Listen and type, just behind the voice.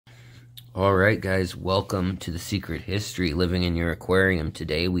Alright guys, welcome to The Secret History, Living in Your Aquarium.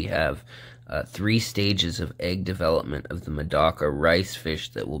 Today we have 3 stages of egg development of the Medaka rice fish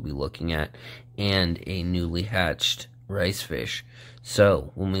that we'll be looking at, and a newly hatched rice fish.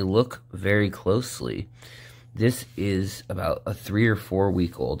 So, when we look very closely, this is about a 3 or 4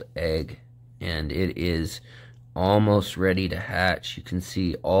 week old egg, and it is almost ready to hatch. You can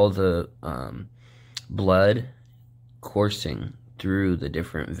see all the blood coursing through the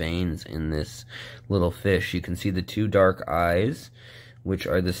different veins in this little fish. You can see the 2 dark eyes, which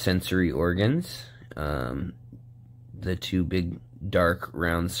are the sensory organs, the 2 big dark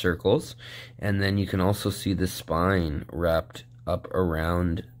round circles, and then you can also see the spine wrapped up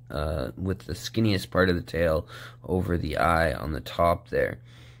around with the skinniest part of the tail over the eye on the top there.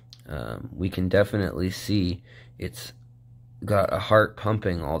 We can definitely see it's got a heart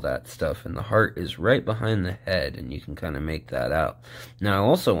pumping all that stuff, and the heart is right behind the head, and you can kind of make that out. Now, I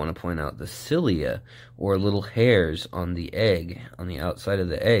also want to point out the cilia, or little hairs on the egg, on the outside of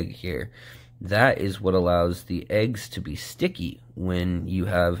the egg here. That is what allows the eggs to be sticky when you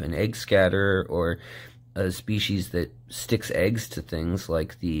have an egg scatterer or a species that sticks eggs to things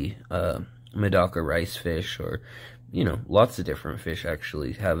like the Medaka rice fish, or, you know, lots of different fish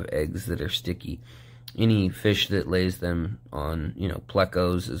actually have eggs that are sticky. Any fish that lays them on, you know,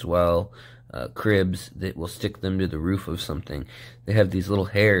 plecos as well, cribs that will stick them to the roof of something. They have these little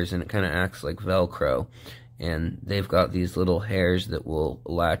hairs, and it kind of acts like Velcro. And they've got these little hairs that will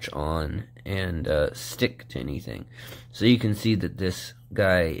latch on and stick to anything. So you can see that this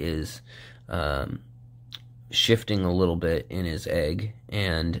guy is shifting a little bit in his egg,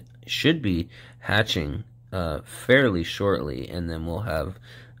 and should be hatching fairly shortly, and then we'll have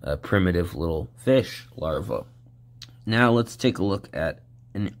a primitive little fish larva. Now let's take a look at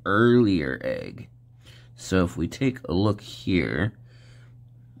an earlier egg. So if we take a look here,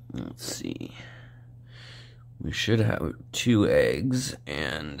 let's see, we should have 2 eggs,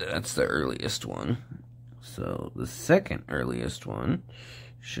 and that's the earliest one. So the second earliest one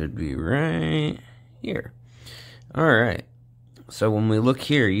should be right here. Alright, so when we look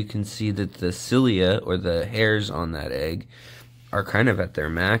here, you can see that the cilia, or the hairs on that egg, are kind of at their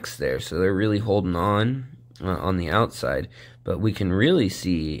max there, so they're really holding on the outside. But we can really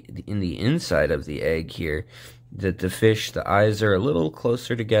see in the inside of the egg here that the fish, the eyes are a little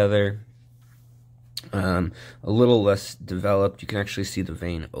closer together, a little less developed. You can actually see the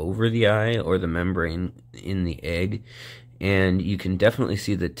vein over the eye, or the membrane in the egg, and you can definitely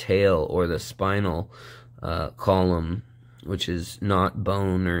see the tail, or the spinal column, which is not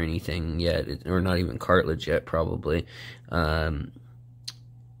bone or anything yet, or not even cartilage yet probably,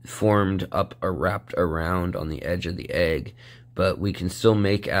 formed up or wrapped around on the edge of the egg. But we can still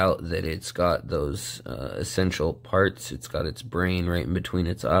make out that it's got those essential parts. It's got its brain right in between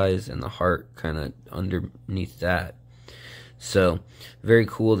its eyes, and the heart kind of underneath that. So very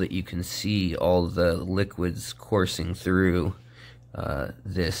cool that you can see all the liquids coursing through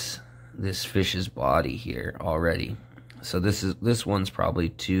this fish's body here already. So this one's probably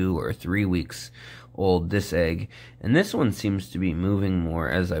 2 or 3 weeks old, this egg, and this one seems to be moving more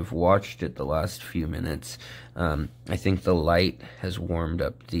as I've watched it the last few minutes. I think the light has warmed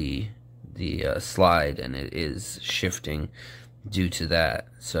up the slide, and it is shifting due to that.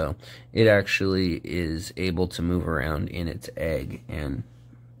 So it actually is able to move around in its egg, and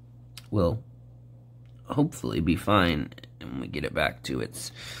will hopefully be fine when we get it back to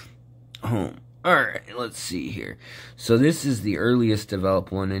its home. Alright, let's see here. So this is the earliest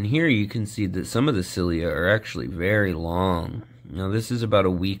developed one, and here you can see that some of the cilia are actually very long. Now this is about a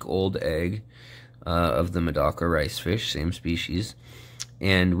week-old egg of the Medaka rice fish, same species,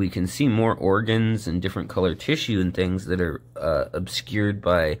 and we can see more organs and different color tissue and things that are obscured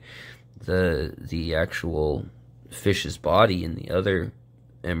by the actual fish's body and the other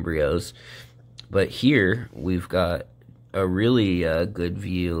embryos. But here we've got a really good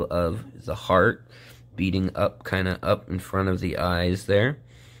view of the heart beating up, kind of up in front of the eyes there,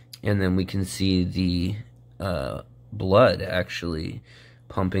 and then we can see the blood actually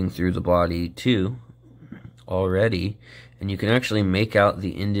pumping through the body too already, and you can actually make out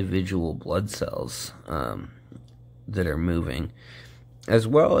the individual blood cells that are moving, as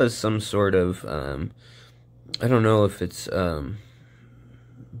well as some sort of I don't know if it's some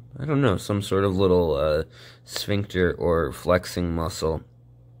sort of little sphincter or flexing muscle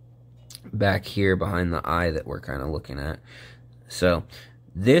back here behind the eye that we're kind of looking at. So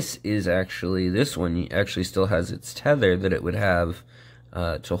this one actually still has its tether that it would have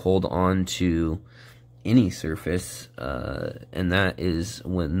to hold on to any surface, and that is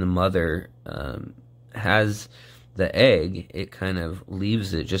when the mother has the egg, it kind of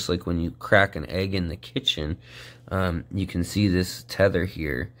leaves it, just like when you crack an egg in the kitchen. You can see this tether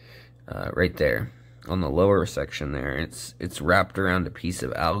here, right there on the lower section there. It's wrapped around a piece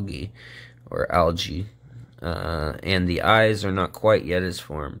of algae or algae. And the eyes are not quite yet as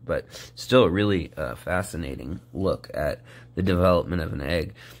formed, but still a really fascinating look at the development of an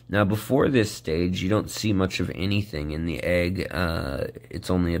egg. Now, before this stage, you don't see much of anything in the egg. It's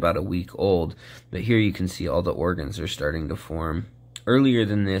only about a week old, but here you can see all the organs are starting to form. Earlier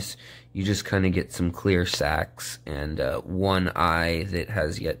than this, you just kind of get some clear sacs and one eye that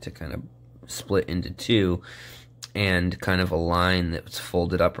has yet to kind of split into two, and kind of a line that's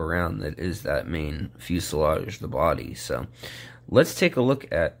folded up around that is that main fuselage, the body. So let's take a look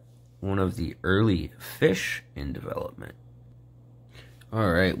at one of the early fish in development.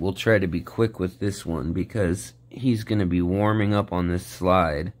 Alright, we'll try to be quick with this one because he's going to be warming up on this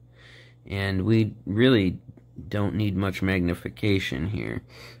slide, and we really don't need much magnification here.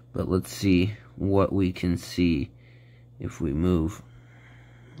 But let's see what we can see if we move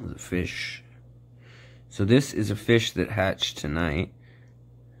the fish. So this is a fish that hatched tonight.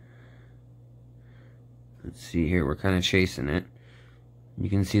 Let's see here, we're kind of chasing it. You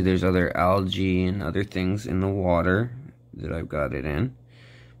can see there's other algae and other things in the water that I've got it in.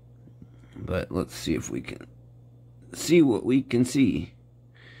 But let's see if we can see what we can see.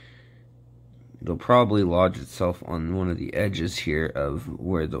 It'll probably lodge itself on one of the edges here of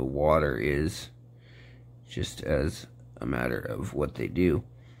where the water is, just as a matter of what they do.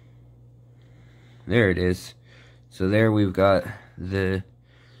 There it is. So there we've got the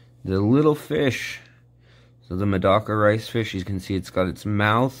little fish. So the Medaka rice fish, you can see it's got its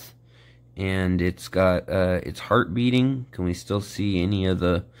mouth and it's got its heart beating. Can we still see any of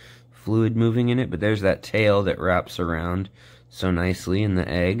the fluid moving in it? But there's that tail that wraps around so nicely in the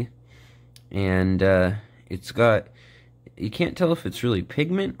egg. And it's got, you can't tell if it's really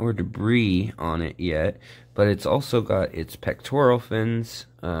pigment or debris on it yet, but it's also got its pectoral fins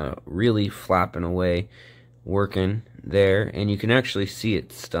really flapping away, working there, and you can actually see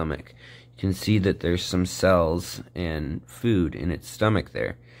its stomach. You can see that there's some cells and food in its stomach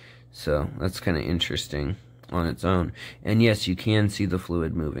there, so that's kind of interesting on its own. And yes, you can see the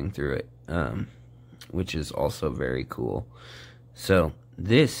fluid moving through it, which is also very cool. So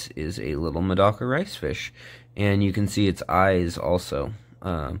this is a little Medaka rice fish, and you can see its eyes also,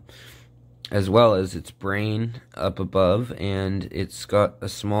 as well as its brain up above, and it's got a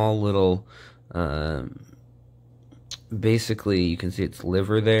small little, basically you can see its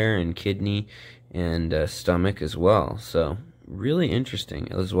liver there, and kidney, and stomach as well. So really interesting,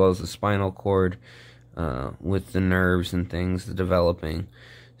 as well as the spinal cord with the nerves and things, the developing,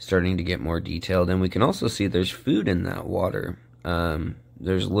 starting to get more detailed. And we can also see there's food in that water.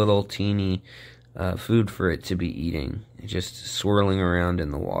 There's little teeny food for it to be eating, just swirling around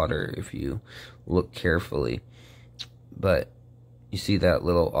in the water if you look carefully. But you see that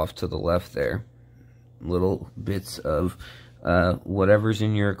little off to the left there, little bits of whatever's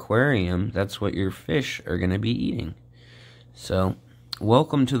in your aquarium. That's what your fish are going to be eating. So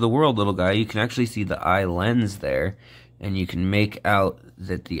welcome to the world, little guy. You can actually see the eye lens there, and you can make out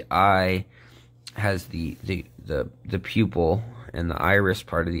that the eye has the pupil and the iris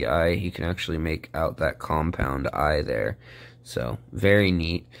part of the eye. You can actually make out that compound eye there. So very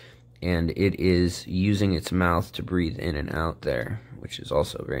neat. And it is using its mouth to breathe in and out there, which is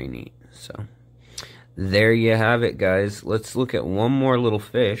also very neat. So there you have it, guys. Let's look at one more little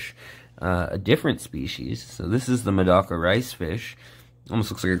fish, a different species. So this is the Medaka rice fish.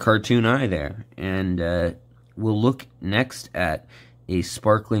 Almost looks like a cartoon eye there. And we'll look next at a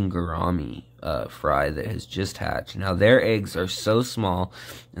sparkling gourami fry that has just hatched. Now their eggs are so small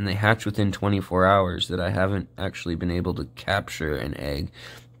and they hatch within 24 hours that I haven't actually been able to capture an egg,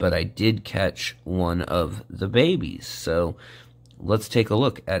 but I did catch one of the babies. So let's take a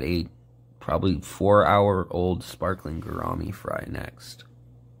look at a probably 4-hour-old sparkling gourami fry next.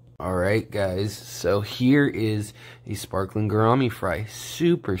 Alright guys, so here is a sparkling gourami fry,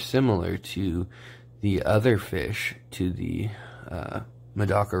 super similar to the other fish, to the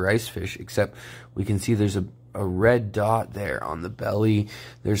Medaka rice fish, except we can see there's a red dot there on the belly.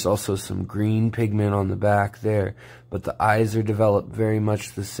 There's also some green pigment on the back there, but the eyes are developed very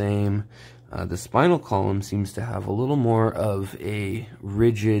much the same. The spinal column seems to have a little more of a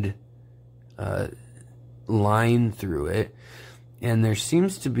rigid line through it, and there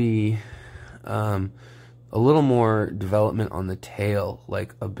seems to be a little more development on the tail,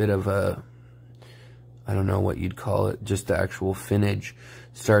 like a bit of a, I don't know what you'd call it, just the actual finnage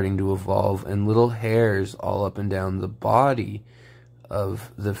starting to evolve, and little hairs all up and down the body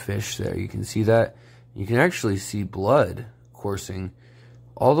of the fish there. You can see that, you can actually see blood coursing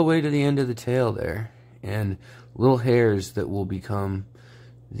all the way to the end of the tail there, and little hairs that will become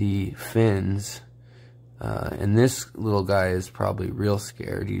the fins. And this little guy is probably real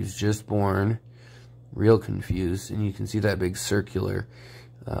scared. He was just born, real confused, and you can see that big circular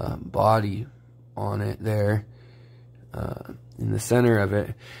body on it there in the center of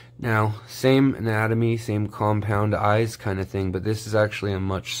it. Now, same anatomy, same compound eyes kind of thing, but this is actually a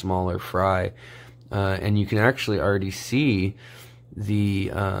much smaller fry, and you can actually already see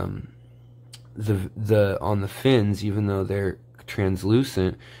the on the fins, even though they're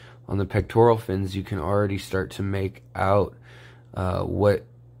translucent. On the pectoral fins, you can already start to make out what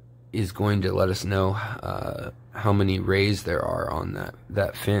is going to let us know how many rays there are on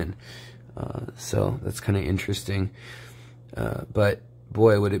that fin. So that's kind of interesting. But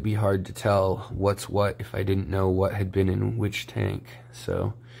boy, would it be hard to tell what's what if I didn't know what had been in which tank.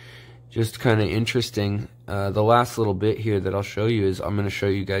 So just kind of interesting. The last little bit here that I'll show you is I'm going to show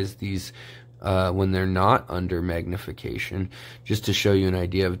you guys these when they're not under magnification, just to show you an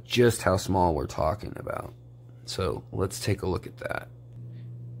idea of just how small we're talking about. So let's take a look at that.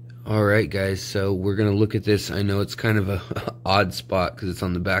 Alright guys, so we're going to look at this. I know it's kind of a odd spot because it's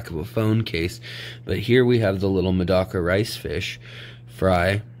on the back of a phone case, but here we have the little Medaka rice fish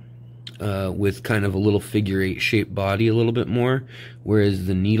fry with kind of a little figure 8 shaped body a little bit more, whereas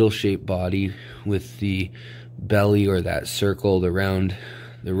the needle shaped body with the belly, or that circle, the round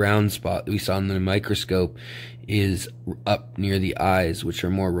spot that we saw in the microscope, is up near the eyes, which are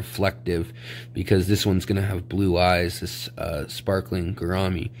more reflective, because this one's going to have blue eyes, this sparkling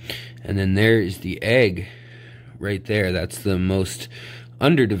gourami. And then there is the egg right there. That's the most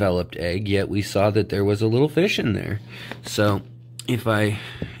underdeveloped egg, yet we saw that there was a little fish in there. So if I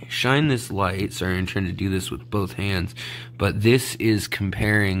shine this light, sorry, I'm trying to do this with both hands, but this is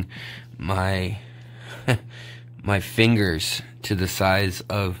comparing my my fingers to the size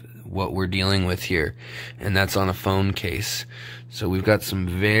of what we're dealing with here, and that's on a phone case. So we've got some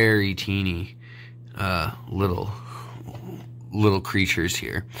very teeny little creatures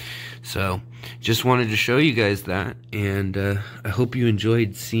here. So just wanted to show you guys that, and I hope you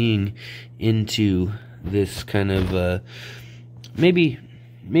enjoyed seeing into this kind of maybe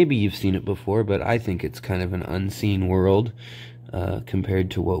you've seen it before, but I think it's kind of an unseen world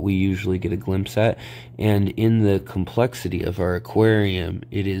compared to what we usually get a glimpse at. And in the complexity of our aquarium,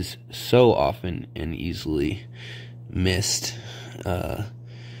 it is so often and easily missed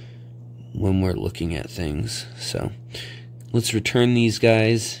when we're looking at things. So let's return these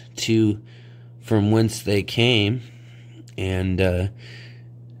guys to from whence they came, and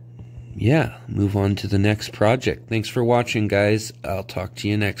yeah, move on to the next project. Thanks for watching, guys. I'll talk to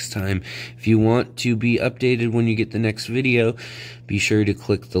you next time. If you want to be updated when you get the next video, be sure to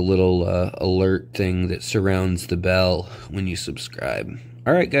click the little alert thing that surrounds the bell when you subscribe.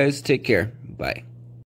 Alright guys, take care. Bye.